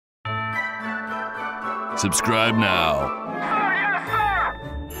Subscribe now.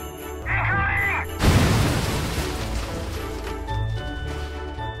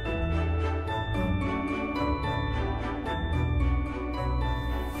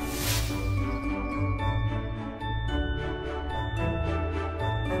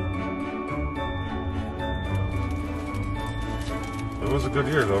 It was a good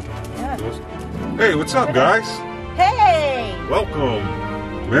year, though. Yeah. Hey, what's up, guys? Hey! Welcome.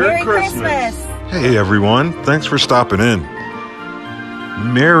 Merry Christmas. Hey, everyone. Thanks for stopping in.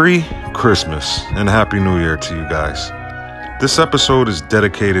 Merry Christmas and Happy New Year to you guys. This episode is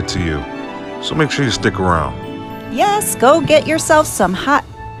dedicated to you, so make sure you stick around. Yes, go get yourself some hot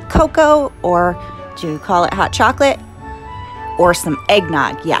cocoa, or do you call it hot chocolate? Or some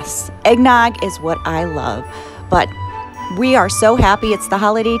eggnog. Yes, eggnog is what I love. But we are so happy it's the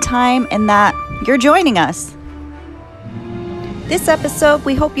holiday time and that you're joining us. This episode,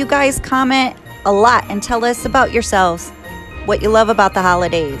 we hope you guys comment a lot and tell us about yourselves, what you love about the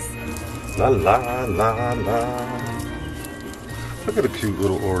holidays. La la la la. Look at the cute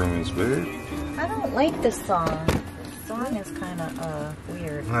little ornaments, babe. I don't like this song. The song is kind of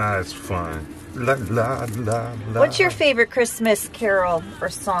weird. Nah, it's fine. La la la la. What's your favorite Christmas carol or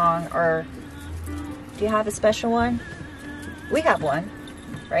song, or do you have a special one? We have one,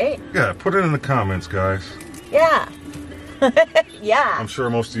 right? Yeah, put it in the comments, guys. Yeah. Yeah. I'm sure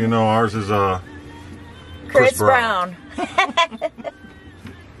most of you know ours is Chris Brown.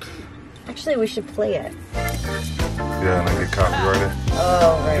 Actually, we should play it. Yeah, and I get copyrighted.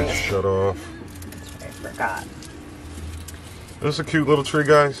 Oh, right. Get shut off. That's right, I forgot. This is a cute little tree,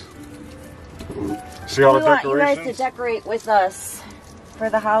 guys. See all the We want you decorations? guys to decorate with us for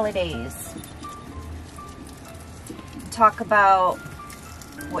the holidays. Talk about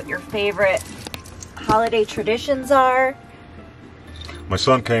what your favorite holiday traditions are. My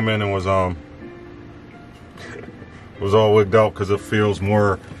son came in and was all wigged out because it feels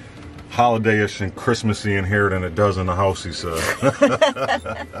more holiday-ish and Christmassy in here than it does in the house, he said.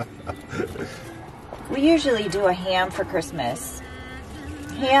 We usually do a ham for Christmas.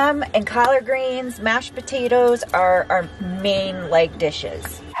 Ham and collard greens, mashed potatoes are our main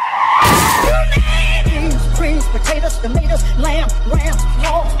dishes. Beans, greens, potatoes, tomatoes, lamb, ram,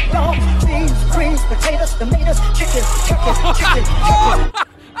 long, beans, greens, potatoes, tomatoes, chicken.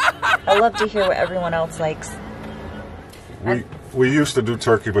 I love to hear what everyone else likes. We used to do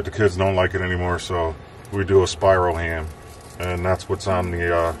turkey, but the kids don't like it anymore, so we do a spiral ham. And that's what's on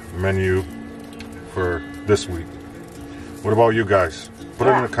the menu for this week. What about you guys? Put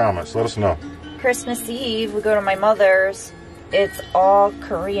it in the comments. Let us know. Christmas Eve, we go to my mother's. It's all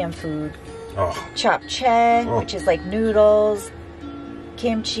Korean food. Oh. Japchae, which is like noodles,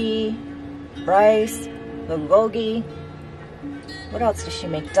 kimchi, rice, bulgogi. What else does she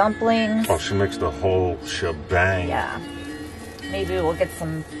make? Dumplings. Oh, she makes the whole shebang. Yeah. Maybe we'll get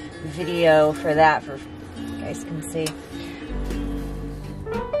some video for that for you guys can see.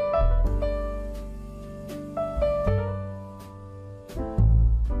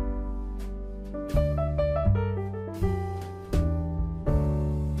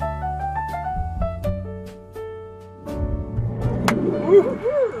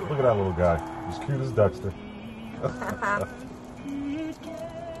 Look at that little guy. He's cute as Dexter.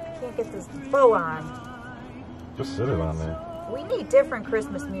 Can't get this bow on. Just sit it on there. We need different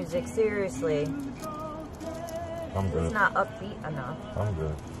Christmas music, seriously. I'm good. It's not upbeat enough. I'm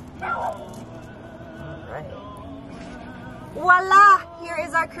good. Alright. Voila! Here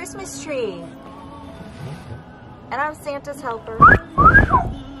is our Christmas tree. And I'm Santa's helper.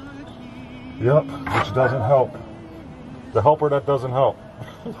 Yep, which doesn't help. The helper that doesn't help.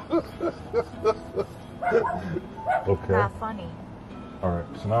 Okay. Not funny. Alright,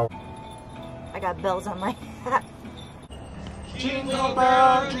 so now... I got bells on my hat. Jingle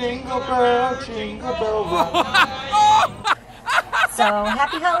bell, jingle bell, jingle bell rock. So,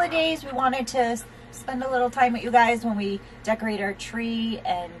 happy holidays. We wanted to spend a little time with you guys when we decorate our tree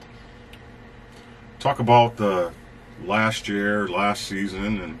and Talk about the last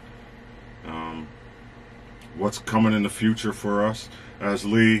season, and what's coming in the future for us. As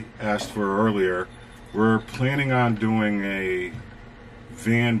Lee asked for earlier, we're planning on doing a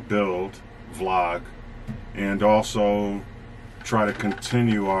van build vlog and also try to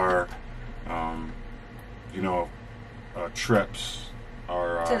continue our trips,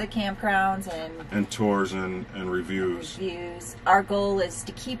 our to the campgrounds and tours and reviews. Our goal is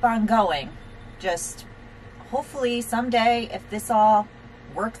to keep on going. Just hopefully someday, if this all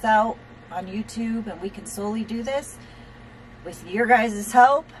works out on YouTube and we can solely do this with your guys'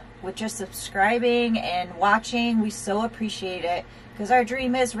 help, with just subscribing and watching, we so appreciate it, because our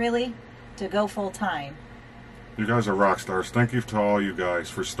dream is really to go full time. You guys are rock stars. Thank you to all you guys,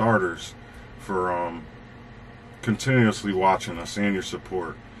 for starters, for continuously watching us and your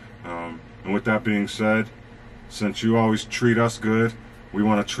support. And with that being said, since you always treat us good, we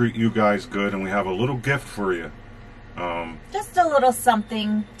want to treat you guys good, and we have a little gift for you. Just a little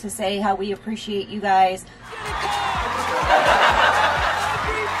something to say how we appreciate you guys.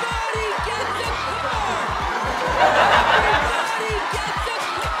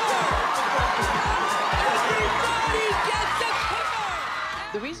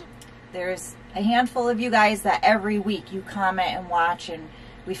 There's a handful of you guys that every week you comment and watch, and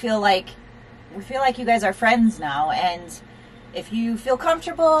we feel like you guys are friends now. And if you feel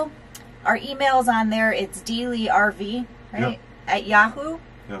comfortable, our email's on there. It's Deeandleerv, right? Yep. At Yahoo.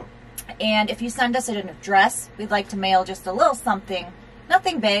 Yep. And if you send us an address, we'd like to mail just a little something,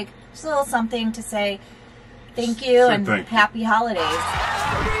 nothing big, just a little something to say thank you and happy holidays.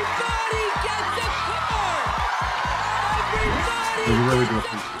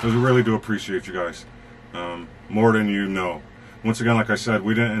 We really do appreciate you guys, more than you know. Once again, like I said,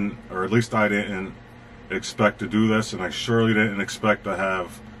 we didn't, or at least I didn't expect to do this, and I surely didn't expect to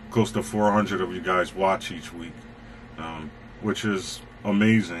have close to 400 of you guys watch each week, which is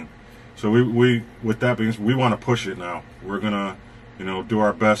amazing. So we with that being said, we want to push it now. We're gonna, do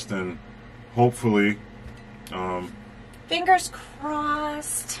our best, and hopefully, fingers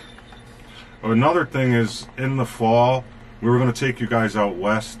crossed. Another thing is, in the fall, we were going to take you guys out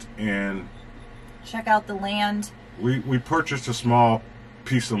west and check out the land. We purchased a small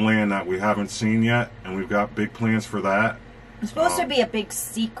piece of land that we haven't seen yet, and we've got big plans for that. It's supposed to be a big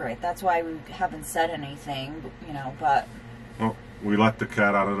secret. That's why we haven't said anything, but... Well, we let the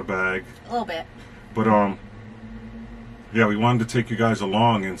cat out of the bag. A little bit. But, yeah, we wanted to take you guys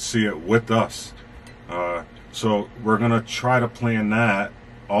along and see it with us. So we're going to try to plan that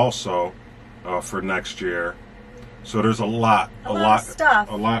also for next year. So there's a lot of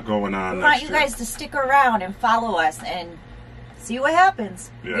stuff, a lot going on. We want you guys to stick around and follow us and see what happens.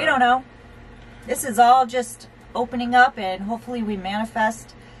 Yeah. We don't know. This is all just opening up, and hopefully we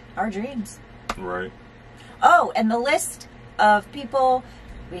manifest our dreams. Right. Oh, and the list of people,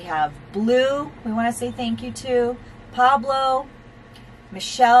 we have Blue, we want to say thank you to, Pablo,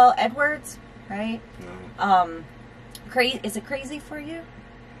 Michelle Edwards, right? Yeah. Is it crazy for you?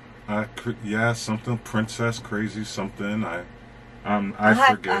 Yeah, something Princess Crazy something. I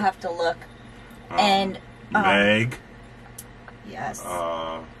forget. I have to look. And Meg. Yes.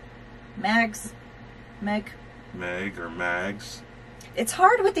 Meg or Mags. It's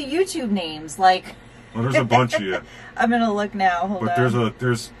hard with the YouTube names. Like. Well, there's a bunch of you. I'm gonna look now. Hold on.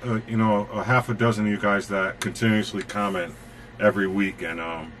 There's a half a dozen of you guys that continuously comment every week, and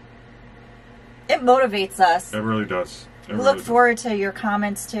it motivates us. It really does. We look forward to your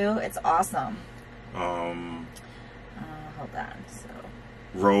comments too. It's awesome. Hold on. So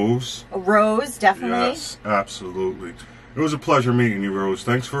Rose, definitely. Yes, absolutely. It was a pleasure meeting you, Rose.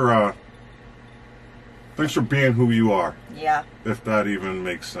 Thanks for being who you are. Yeah. If that even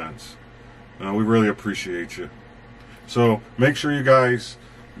makes sense. We really appreciate you. So make sure you guys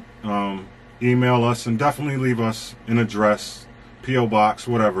email us, and definitely leave us an address, P.O. Box,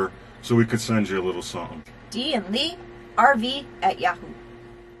 whatever, so we could send you a little something. Dee and Lee RV at Yahoo.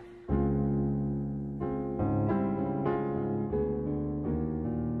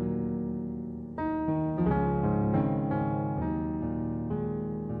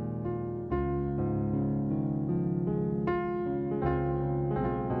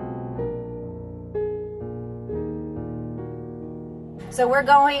 So we're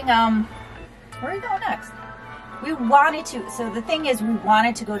going, where are we going next? We wanted to, so the thing is, we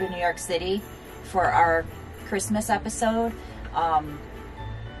wanted to go to New York City for our Christmas episode,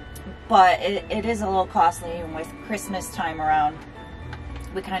 but it is a little costly, and with Christmas time around,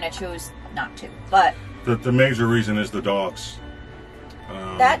 we kind of chose not to. But the major reason is the dogs.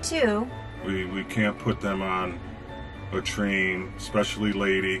 That too. We can't put them on a train, especially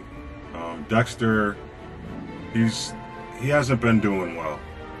Lady. Dexter, he hasn't been doing well,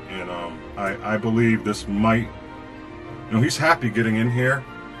 and I believe this might, he's happy getting in here,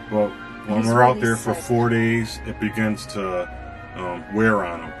 but when we're out there for 4 days, it begins to wear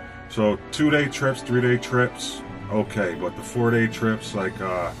on him. So 2-day trips, 3-day trips, okay, but the 4-day trips, like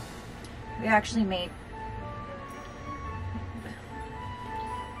we actually made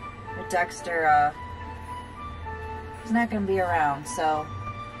Dexter, he's not going to be around, so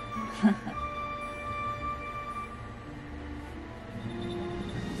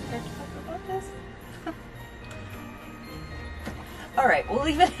Alright, we'll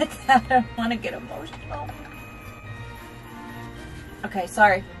leave it at that. I don't want to get emotional. Okay,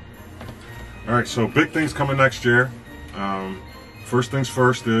 sorry. All right, so big things coming next year. First things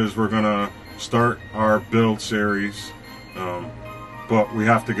first is we're gonna start our build series, but we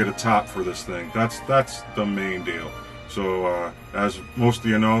have to get a top for this thing. That's the main deal. So as most of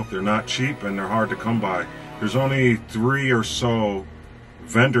you know, they're not cheap and they're hard to come by. There's only 3 or so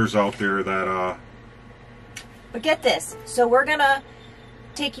vendors out there that But get this, so we're gonna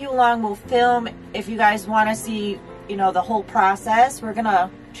take you along. We'll film. If you guys want to see, you know, the whole process, we're gonna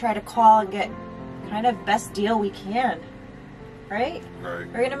try to call and get kind of best deal we can, right? Right.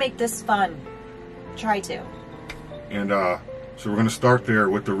 We're gonna make this fun. Try to. And so we're gonna start there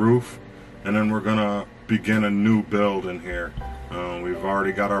with the roof, and then we're gonna begin a new build in here. We've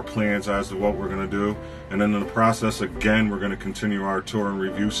already got our plans as to what we're gonna do, and then in the process, again, we're gonna continue our tour and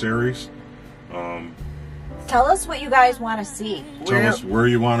review series. Tell us what you guys want to see. Tell us where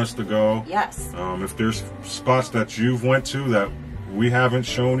you want us to go. Yes. If there's spots that you've went to that we haven't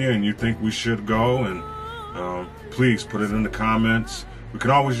shown you and you think we should go, and please put it in the comments. We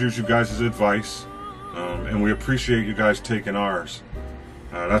can always use you guys' advice, and we appreciate you guys taking ours.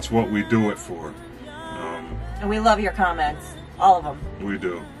 That's what we do it for. And we love your comments. All of them. We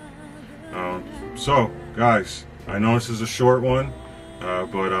do. So, guys, I know this is a short one,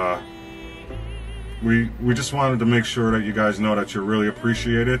 but we just wanted to make sure that you guys know that you're really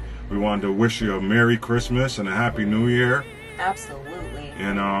appreciated. We wanted to wish you a Merry Christmas and a Happy New Year. Absolutely.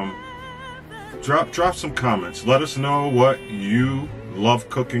 And drop some comments. Let us know what you love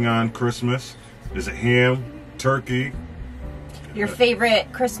cooking on Christmas. Is it ham, turkey? Your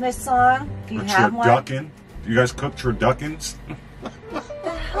favorite Christmas song, if you have one. Turducken? Do you guys cook turduckens? What the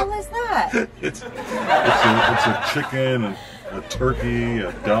hell is that? It's a chicken and a turkey,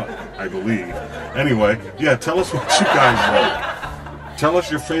 a duck, I believe. Anyway, yeah, tell us what you guys like. Tell us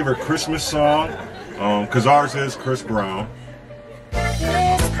your favorite Christmas song, because ours is Chris Brown.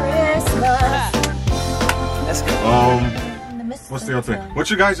 It's Christmas. That's good. What's the other thing? What's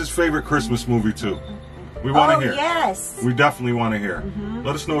your guys' favorite Christmas movie too? We want to hear. Yes. We definitely want to hear.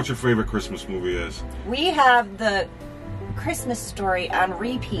 Let us know what your favorite Christmas movie is. We have the Christmas Story on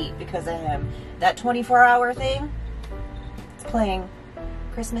repeat because of him. That 24-hour thing, it's playing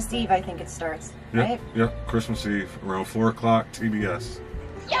Christmas Eve, I think it starts, right? Yep, Christmas Eve, around 4 o'clock, TBS.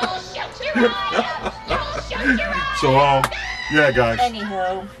 So, yeah, guys.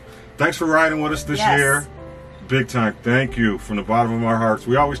 Anywho. Thanks for riding with us this year. Big time. Thank you from the bottom of our hearts.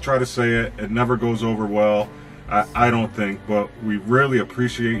 We always try to say it. It never goes over well, I don't think, but we really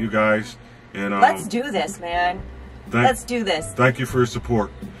appreciate you guys. And let's do this, man. Let's do this. Thank you for your support.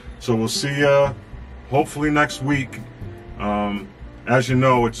 So we'll see you hopefully next week. As you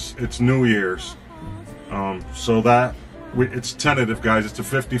know, it's New Year's. So that it's tentative, guys. It's a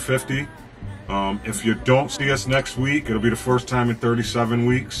 50-50. If you don't see us next week, it'll be the first time in 37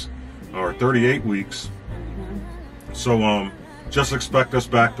 weeks or 38 weeks. So just expect us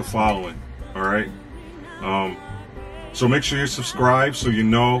back the following. All right. So make sure you subscribe so you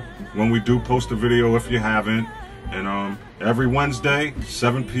know when we do post a video if you haven't. And every Wednesday,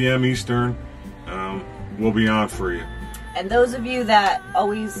 7 p.m. Eastern, we'll be on for you. And those of you that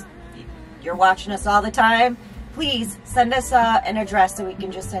you're watching us all the time, please send us an address so we can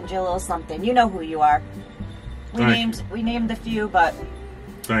just send you a little something. You know who you are. We named a few, but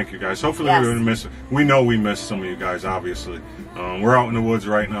thank you, guys. Hopefully we didn't miss it. We know we missed some of you guys, obviously. We're out in the woods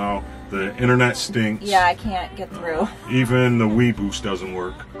right now. The internet stinks. Yeah, I can't get through. Even the Wii Boost doesn't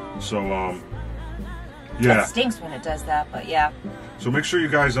work. So, yeah. It stinks when it does that, but yeah. So make sure you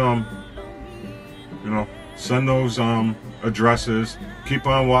guys, send those addresses. Keep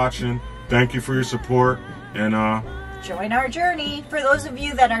on watching. Thank you for your support. And join our journey. For those of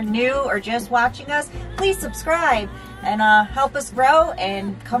you that are new or just watching us, please subscribe and help us grow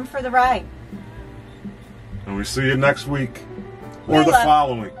and come for the ride. And we see you next week or the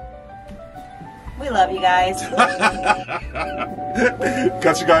following. We love you guys.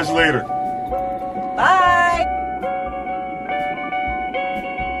 Catch you guys later. Bye.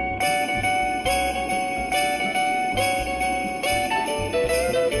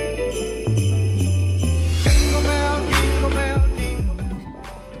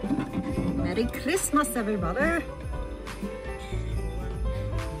 Merry Christmas, everybody.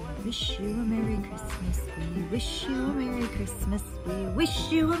 Wish you a Merry Christmas. We wish you a Merry Christmas. We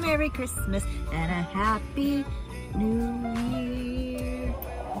wish you a Merry Christmas and a Happy New Year.